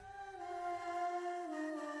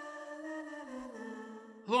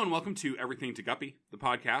Hello and welcome to Everything to Guppy, the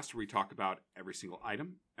podcast where we talk about every single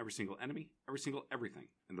item, every single enemy, every single everything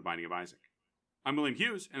in The Binding of Isaac. I'm William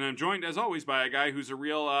Hughes, and I'm joined, as always, by a guy who's a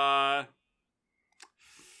real, oh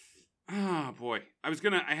boy.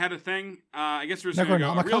 I had a thing, I guess there's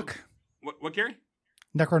Necronomicon? What, Gary?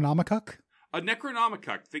 Necronomicon? A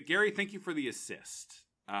Necronomicon. Gary, thank you for the assist.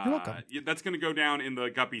 You're welcome. That's going to go down in the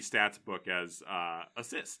Guppy stats book as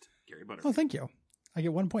assist, Gary Butter. Oh, thank you. I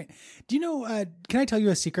get 1 point. Do you know, can I tell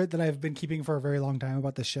you a secret that I've been keeping for a very long time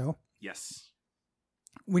about this show? Yes.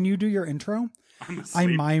 When you do your intro, I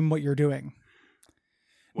asleep. mime what you're doing.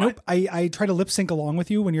 What? Nope. I try to lip sync along with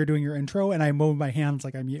you when you're doing your intro, and I move my hands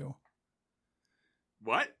like I'm you.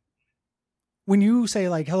 What? When you say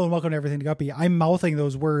like, hello and welcome to Everything to Guppy, I'm mouthing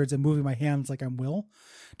those words and moving my hands like I'm Will,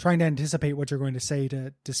 trying to anticipate what you're going to say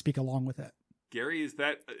to speak along with it. Gary, is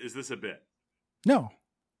this a bit? No,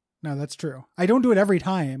 that's true. I don't do it every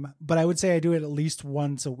time, but I would say I do it at least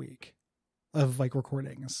once a week of like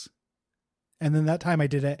recordings. And then that time I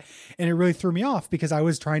did it and it really threw me off because I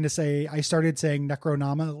started saying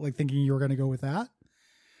Necronama, like thinking you were going to go with that.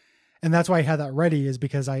 And that's why I had that ready, is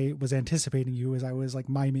because I was anticipating you as I was like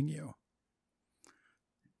miming you.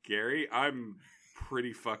 Gary, I'm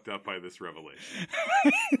pretty fucked up by this revelation.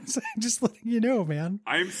 Just letting you know, man.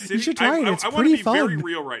 I'm sitting. You should try it. It's I want pretty to be fun. very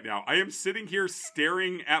real right now. I am sitting here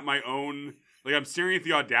staring at my own. Like I'm staring at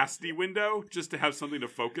the Audacity window just to have something to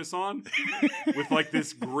focus on, with like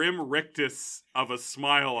this grim rictus of a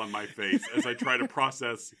smile on my face as I try to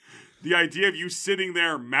process the idea of you sitting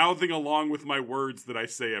there mouthing along with my words that I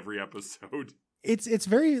say every episode. It's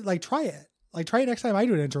very like, try it. Like try it next time I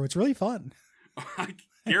do an intro. It's really fun.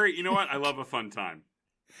 Gary, you know what? I love a fun time.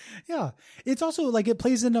 Yeah. It's also like, it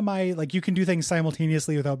plays into my, like, you can do things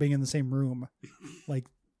simultaneously without being in the same room. Like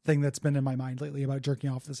thing that's been in my mind lately about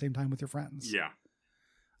jerking off at the same time with your friends. Yeah.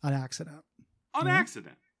 On accident. On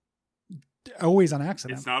accident. Always on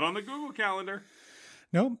accident. It's not on the Google Calendar.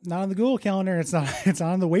 Nope. Not on the Google Calendar. It's not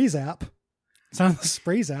on the Waze app. It's on the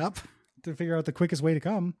Sprays app to figure out the quickest way to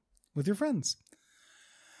come with your friends.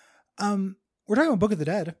 We're talking about Book of the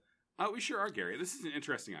Dead. We sure are, Gary. This is an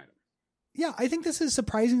interesting item. Yeah, I think this is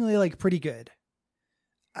surprisingly like pretty good.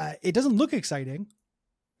 It doesn't look exciting,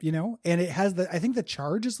 you know, and it has I think the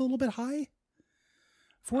charge is a little bit high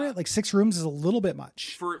for it. Like 6 rooms is a little bit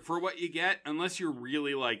much. For what you get, unless you're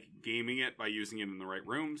really like gaming it by using it in the right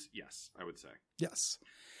rooms, yes, I would say. Yes.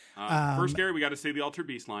 First, Gary, we got to say the Altered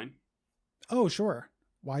Beast line. Oh, sure.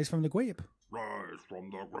 Wise from the Gwape. Rise from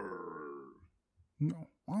the grave. No,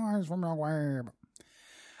 Wise from the Gwape.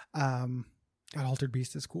 God, Altered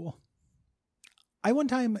Beast is cool. I one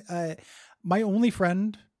time, my only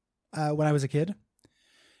friend, when I was a kid,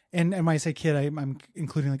 and when I say kid, I'm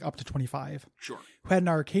including like up to 25. Sure. Who had an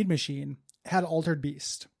arcade machine, had Altered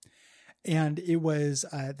Beast. And it was,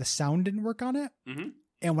 the sound didn't work on it. Mm-hmm.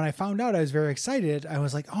 And when I found out, I was very excited. I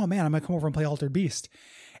was like, oh man, I'm going to come over and play Altered Beast.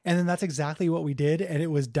 And then that's exactly what we did. And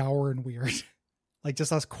it was dour and weird. Like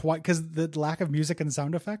just us quiet, because the lack of music and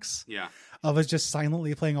sound effects. Yeah. Of us just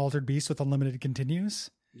silently playing Altered Beast with unlimited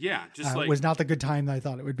continues. Yeah. Just like. Was not the good time that I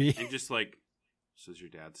thought it would be. And just like, so is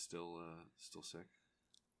your dad still sick?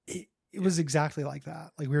 It was exactly like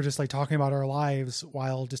that. Like we were just like talking about our lives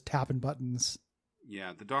while just tapping buttons.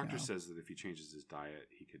 Yeah. The doctor says that if he changes his diet,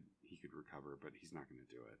 he could recover, but he's not going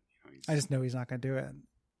to do it. You know, I just know he's not going to do it.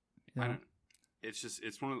 You know? I don't.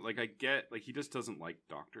 It's one of, like, I get, like, he just doesn't like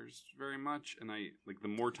doctors very much, and I, like, the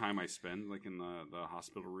more time I spend, like, in the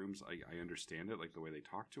hospital rooms, I understand it, like, the way they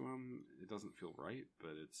talk to him, it doesn't feel right,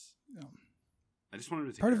 but it's, I just want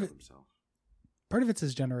him to take care of himself. Part of it's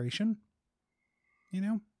his generation, you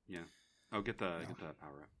know? Yeah. Oh, get that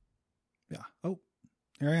power up. Yeah. Oh,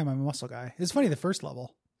 here I am, I'm a muscle guy. It's funny, the first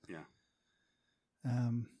level. Yeah.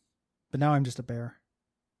 But now I'm just a bear.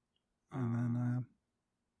 And then,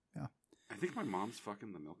 I think my mom's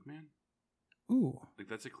fucking the milkman. Ooh. Like,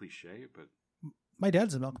 that's a cliche, but... My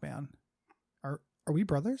dad's a milkman. Are we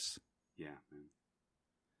brothers? Yeah,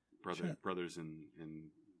 man. Brothers in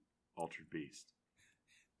Altered Beast.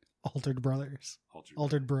 Altered brothers.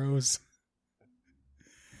 Altered bros.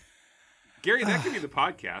 Gary, that could be the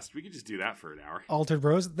podcast. We could just do that for an hour. Altered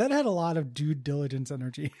bros? That had a lot of due diligence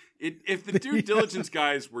energy. If the due diligence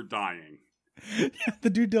guys were dying... Yeah,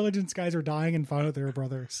 the due diligence guys are dying and found out they were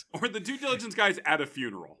brothers. Or the due diligence guys at a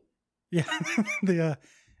funeral. Yeah. It's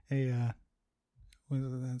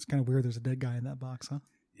kind of weird. There's a dead guy in that box, huh?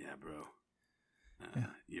 Yeah, bro. Yeah.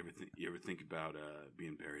 You ever think about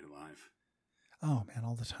being buried alive? Oh man,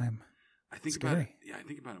 all the time. I think about it. Yeah, I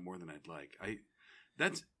think about it more than I'd like.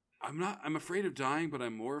 I'm afraid of dying, but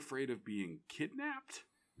I'm more afraid of being kidnapped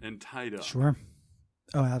and tied up. Sure.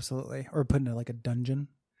 Oh, absolutely. Or put into like a dungeon.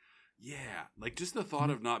 Yeah, like just the thought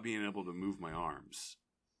of not being able to move my arms.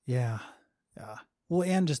 Yeah. Yeah. Well,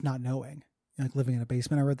 and just not knowing. Like living in a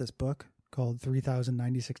basement. I read this book called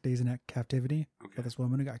 3096 Days in Captivity. Okay. About this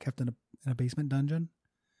woman who got kept in a basement dungeon.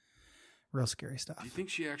 Real scary stuff. Do you think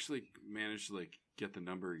she actually managed to like get the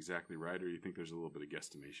number exactly right, or do you think there's a little bit of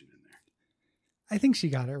guesstimation in there? I think she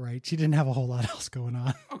got it right. She didn't have a whole lot else going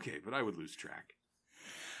on. Okay, but I would lose track.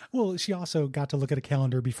 Well, she also got to look at a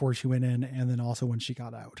calendar before she went in, and then also when she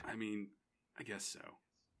got out. I mean, I guess so.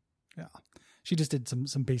 Yeah, she just did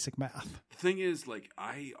some basic math. The thing is, like,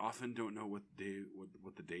 I often don't know what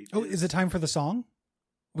the date. Oh, is it time for the song?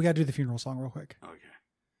 We got to do the funeral song real quick.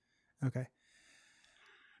 Okay.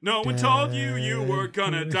 No one told you were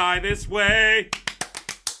gonna die this way.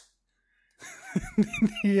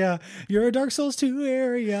 Yeah, you're a Dark Souls 2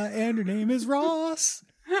 area, and your name is Ross.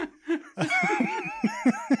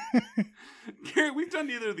 Gary, we've done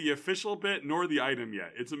neither the official bit nor the item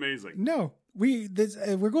yet. It's amazing. No, we're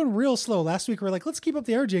going real slow. Last week we were like, let's keep up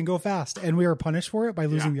the energy and go fast, and we were punished for it by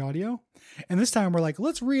losing the audio. And this time we're like,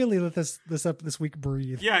 let's really let this week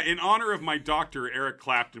breathe. Yeah, in honor of my doctor, Eric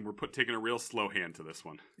Clapton, we're taking a real slow hand to this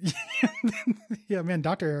one. Yeah, man,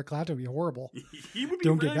 Dr. Eric Clapton would be horrible. He would be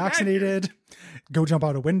Don't really get vaccinated. Go jump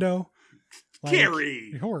out a window. Like,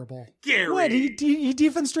 Gary! Horrible. Gary! What? He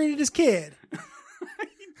defenestrated his kid.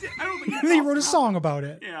 I don't think He wrote a song about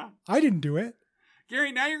it. Yeah. I didn't do it.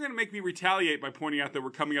 Gary, now you're going to make me retaliate by pointing out that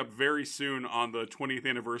we're coming up very soon on the 20th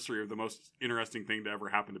anniversary of the most interesting thing to ever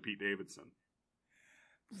happen to Pete Davidson.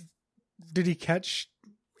 Did he catch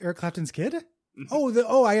Eric Clapton's kid?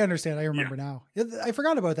 I understand. I remember now. I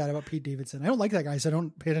forgot about that, about Pete Davidson. I don't like that guy, so I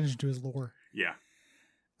don't pay attention to his lore. Yeah.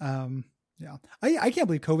 Yeah. I can't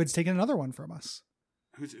believe COVID's taken another one from us.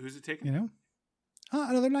 Who's it taking? You know?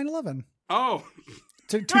 Another 9/11. Oh.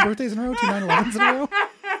 Two birthdays in a row, 2 9/11s in a row.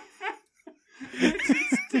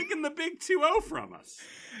 It's taking the big 2-0 from us.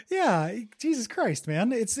 Yeah, Jesus Christ,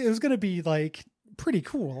 man! It was going to be like pretty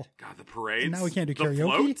cool. God, the parades. And now we can't do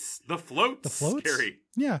karaoke. The floats. Scary.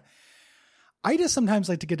 Yeah, I just sometimes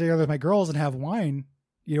like to get together with my girls and have wine,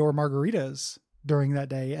 or margaritas during that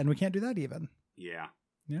day, and we can't do that even. Yeah.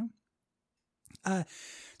 Yeah.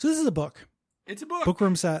 So this is a book. It's a book. Book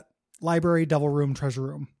room set, library, devil room, treasure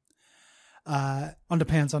room.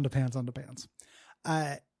 Underpants.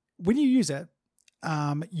 When you use it,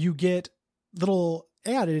 you get little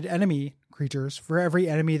added enemy creatures for every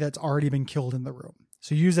enemy that's already been killed in the room.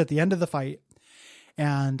 So you use it at the end of the fight,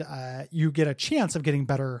 and you get a chance of getting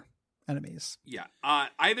better enemies. Yeah.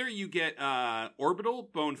 Either you get orbital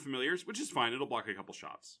bone familiars, which is fine. It'll block a couple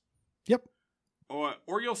shots. Yep.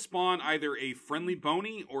 Or you'll spawn either a friendly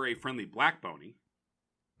bony or a friendly black bony.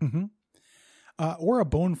 Mm-hmm. Or a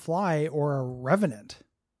bone fly or a revenant.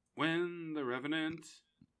 When the revenant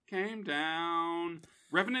came down.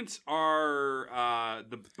 Revenants are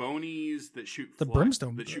the bonies that shoot the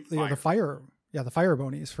brimstone, that shoot fire. The fire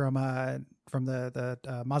bonies from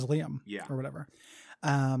the mausoleum, or whatever.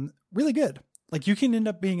 Really good. Like you can end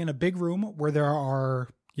up being in a big room where there are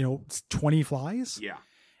 20 flies,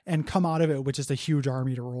 and come out of it with just a huge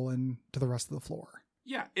army to roll in to the rest of the floor.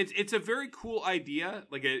 Yeah, it's a very cool idea.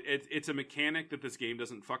 Like it's a mechanic that this game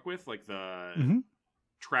doesn't fuck with, like the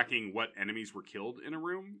tracking what enemies were killed in a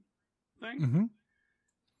room thing.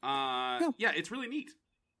 Yeah, it's really neat.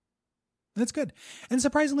 That's good and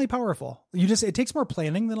surprisingly powerful. It takes more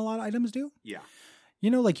planning than a lot of items do. Yeah,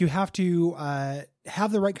 like you have to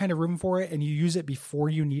have the right kind of room for it, and you use it before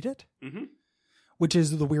you need it, which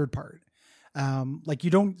is the weird part. Like you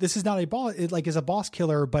don't. This is not a boss. It is a boss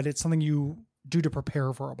killer, but it's something you do to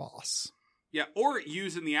prepare for a boss. Yeah, or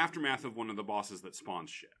use in the aftermath of one of the bosses that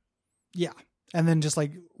spawns shit. Yeah. And then just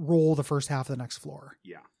roll the first half of the next floor.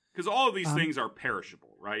 Yeah. Because all of these things are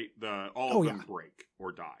perishable, right? All of them break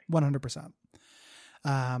or die. 100%.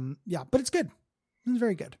 Yeah, but it's good. It's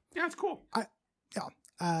very good. Yeah, it's cool.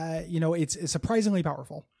 It's surprisingly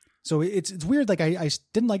powerful. So it's weird. Like I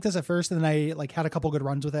didn't like this at first, and then I had a couple good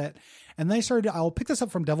runs with it. And then I'll pick this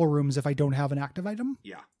up from Devil Rooms if I don't have an active item.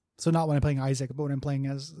 Yeah. So not when I'm playing Isaac, but when I'm playing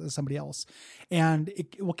as somebody else. And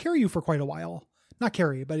it will carry you for quite a while. Not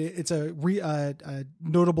carry, but it's a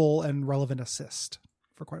notable and relevant assist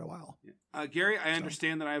for quite a while. Gary, I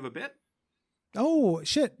understand that I have a bit. Oh,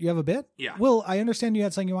 shit. You have a bit? Yeah. Will, I understand you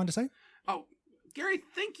had something you wanted to say. Oh, Gary,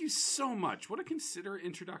 thank you so much. What a considerate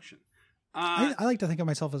introduction. I like to think of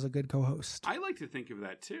myself as a good co-host. I like to think of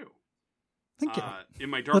that too. Thank you.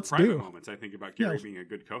 In my dark private moments, I think about Gary being a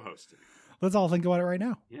good co-host. Let's all think about it right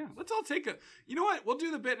now. Yeah, let's all take you know what? We'll do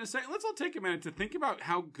the bit in a second. Let's all take a minute to think about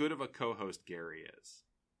how good of a co-host Gary is.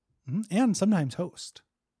 And sometimes host.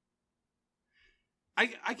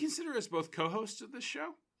 I consider us both co-hosts of this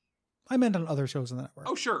show. I meant on other shows on the network.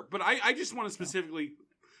 Oh, sure. But I just want to specifically,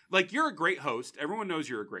 like, you're a great host. Everyone knows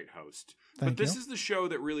you're a great host. Thank but this you. is the show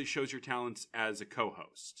that really shows your talents as a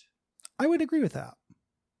co-host. I would agree with that.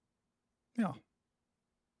 Yeah.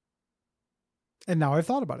 And now I've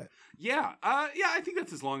thought about it. Yeah. I think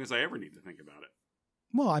that's as long as I ever need to think about it.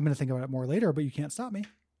 Well, I'm going to think about it more later, but you can't stop me.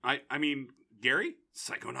 I mean, Gary,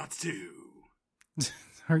 Psychonauts 2.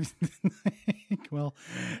 Well,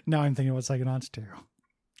 now I'm thinking about Psychonauts too.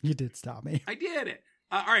 You did stop me. I did it.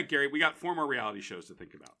 All right, Gary, we got 4 more reality shows to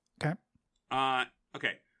think about. Okay.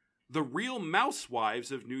 Okay. The Real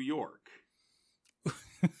Mousewives of New York.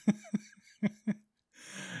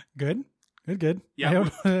 Good. Yeah,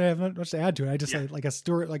 I have not much to add to it. I just say like a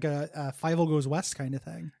Stuart, like a Fievel Goes West kind of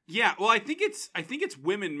thing. Yeah, well, I think it's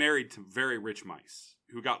women married to very rich mice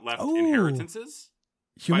who got left inheritances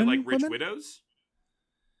Human by like rich women? widows.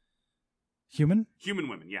 Human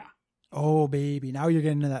women, yeah. Oh, baby. Now you're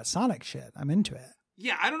getting into that Sonic shit. I'm into it.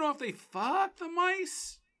 Yeah, I don't know if they fuck the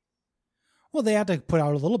mice. Well, they have to put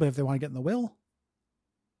out a little bit if they want to get in the will.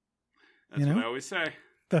 That's what I always say.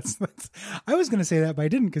 That's I was going to say that, but I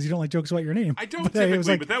didn't because you don't like jokes about your name. I don't but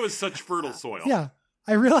typically, but that was such fertile soil. Yeah.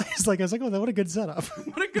 I realized, I was like, oh, what a good setup.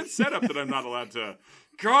 What a good setup that I'm not allowed to.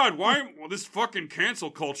 God, why this fucking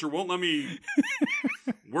cancel culture won't let me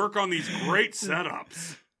work on these great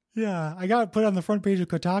setups. Yeah, I got put on the front page of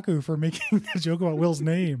Kotaku for making a joke about Will's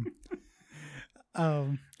name.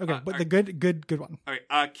 Okay, but the good one. All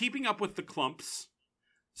right, Keeping Up with the Clumps.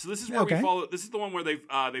 So this is where we follow. This is the one where they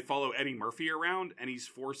follow Eddie Murphy around, and he's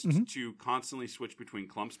forced to constantly switch between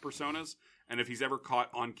Clumps personas. And if he's ever caught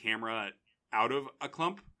on camera out of a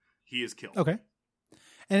clump, he is killed. Okay,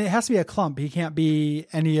 and it has to be a clump. He can't be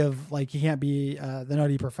any of he can't be the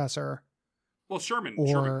Nutty Professor. Well, Sherman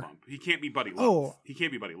Clump. He can't be Buddy Love. Oh, he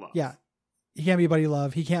can't be Buddy Love. Yeah, he can't be Buddy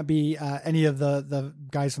Love. He can't be any of the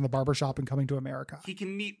guys from the barbershop and Coming to America. He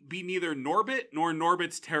can be neither Norbit nor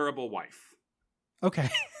Norbit's terrible wife. Okay.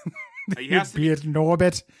 He has to be it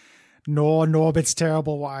Norbit, nor Norbit's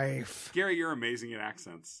terrible wife. Gary, you're amazing at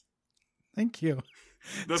accents. Thank you.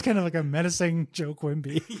 It's kind of like a menacing Joe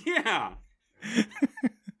Quimby. Yeah.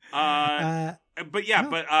 But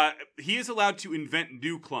he is allowed to invent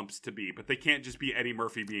new clumps to be, but they can't just be Eddie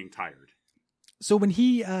Murphy being tired. So when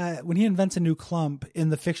he invents a new clump in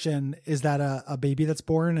the fiction, is that a baby that's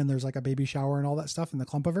born and there's like a baby shower and all that stuff in the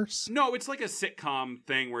Clumpiverse? No, it's like a sitcom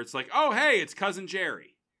thing where it's like, oh, hey, it's Cousin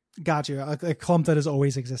Jerry. Got you. A clump that has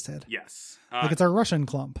always existed. Yes. Like it's our Russian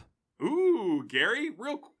clump. Ooh, Gary?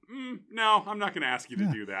 No, I'm not going to ask you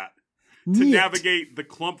to do that. Niet. To navigate the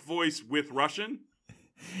clump voice with Russian?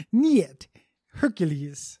 Niet.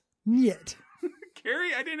 Hercules. Niet.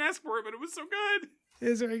 Gary, I didn't ask for it, but it was so good. It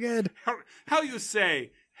is very good. How you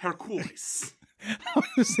say Hercules? How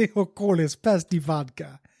you say Hercules past the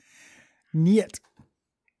vodka? Niet.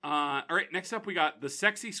 All right, next up we got The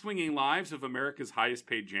Sexy Swinging Lives of America's Highest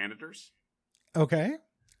Paid Janitors. Okay.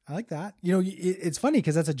 I like that. You know, it's funny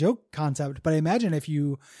because that's a joke concept, but I imagine if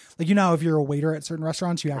you, if you're a waiter at certain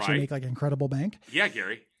restaurants, you actually make like incredible bank. Yeah,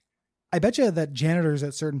 Gary. I bet you that janitors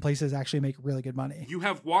at certain places actually make really good money. You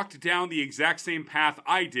have walked down the exact same path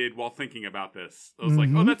I did while thinking about this. I was like,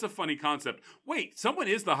 oh, that's a funny concept. Wait, someone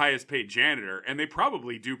is the highest paid janitor, and they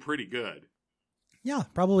probably do pretty good. Yeah,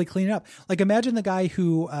 probably clean it up. Like, imagine the guy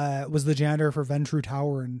who was the janitor for Ventrue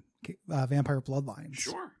Tower and Vampire Bloodlines.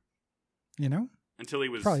 Sure. You know? Until he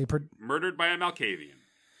was probably murdered by a Malkavian.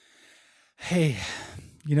 Hey,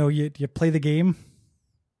 you play the game,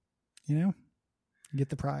 you get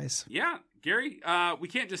the prize. Yeah, Gary, we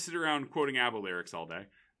can't just sit around quoting ABBA lyrics all day.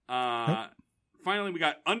 Nope. Finally, we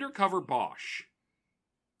got Undercover Bosch.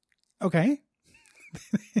 Okay.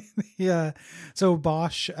 Yeah. So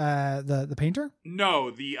Bosch, the painter?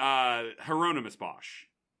 No, the Hieronymus Bosch.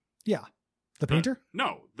 Yeah. The painter?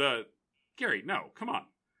 Gary, no, come on.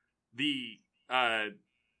 The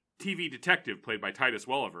TV detective played by Titus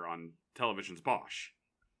Welliver on television's Bosch.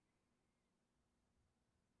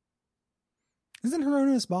 Isn't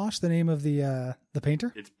Hieronymus Bosch the name of the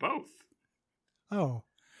painter? It's both. Oh.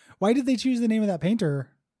 Why did they choose the name of that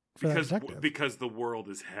painter for that detective? Because the world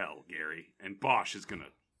is hell, Gary, and Bosch is going to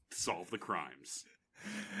solve the crimes.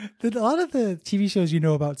 A lot of the TV shows you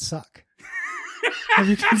know about suck. Have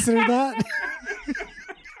you considered that?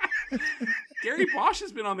 Gary, Bosch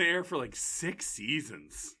has been on the air for like 6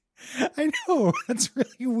 seasons. I know. That's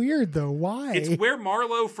really weird, though. Why? It's where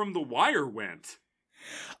Marlowe from The Wire went.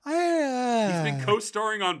 He's been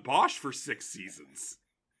co-starring on Bosch for 6 seasons.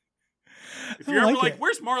 If you're ever like,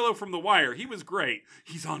 where's Marlowe from The Wire? He was great.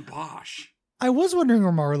 He's on Bosch. I was wondering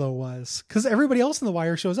where Marlowe was, because everybody else in The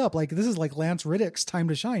Wire shows up. Like, this is like Lance Riddick's time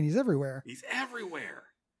to shine. He's everywhere. He's everywhere.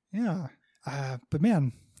 Yeah. But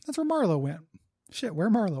man, that's where Marlo went. Shit, where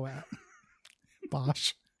Marlo at?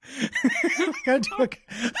 Bosh. Gotta do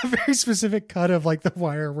a very specific cut of like The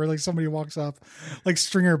Wire where like somebody walks up, like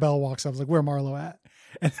Stringer Bell walks up, it's like, where Marlo at?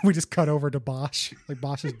 And then we just cut over to Bosch, like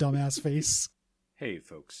Bosch's dumbass face. Hey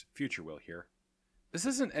folks, Future Will here. This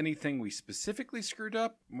isn't anything we specifically screwed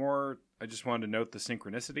up, more I just wanted to note the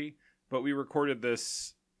synchronicity, but we recorded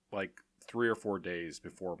this like 3 or 4 days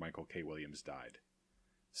before Michael K. Williams died.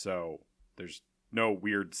 So there's no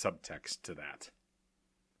weird subtext to that.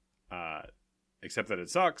 Except that it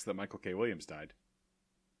sucks that Michael K. Williams died.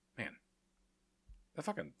 Man, that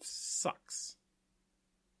fucking sucks.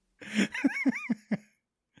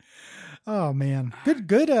 Oh man,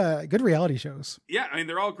 good reality shows. Yeah, I mean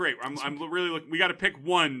they're all great. I'm really looking. We got to pick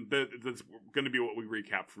one that's going to be what we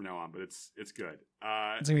recap from now on, but it's good.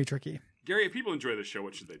 It's gonna be tricky. Gary, if people enjoy this show,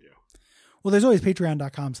 what should they do? Well, there's always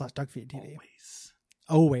patreon.com/DuckFeedTV.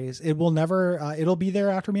 Always. It will never. It'll be there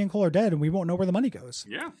after me and Cole are dead, and we won't know where the money goes.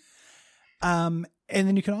 Yeah. And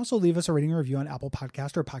then you can also leave us a rating or review on Apple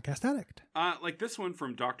Podcast or Podcast Addict. Like this one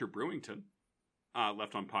from Dr. Brewington,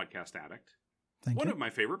 left on Podcast Addict. Thank One you. of my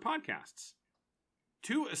favorite podcasts.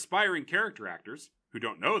 2 aspiring character actors, who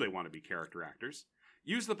don't know they want to be character actors,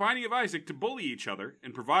 use the Binding of Isaac to bully each other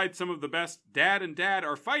and provide some of the best dad and dad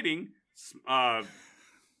are fighting, frowny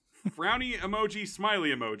emoji, smiley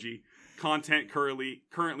emoji, content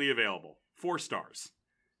currently available. 4 stars.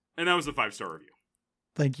 And that was a 5-star review.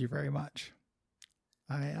 Thank you very much.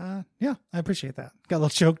 I appreciate that. Got a little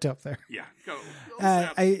choked up there. Yeah. Go.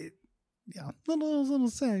 Little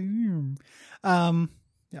sad.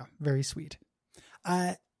 Yeah, very sweet.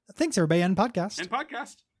 Thanks everybody, and podcast. And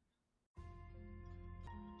podcast.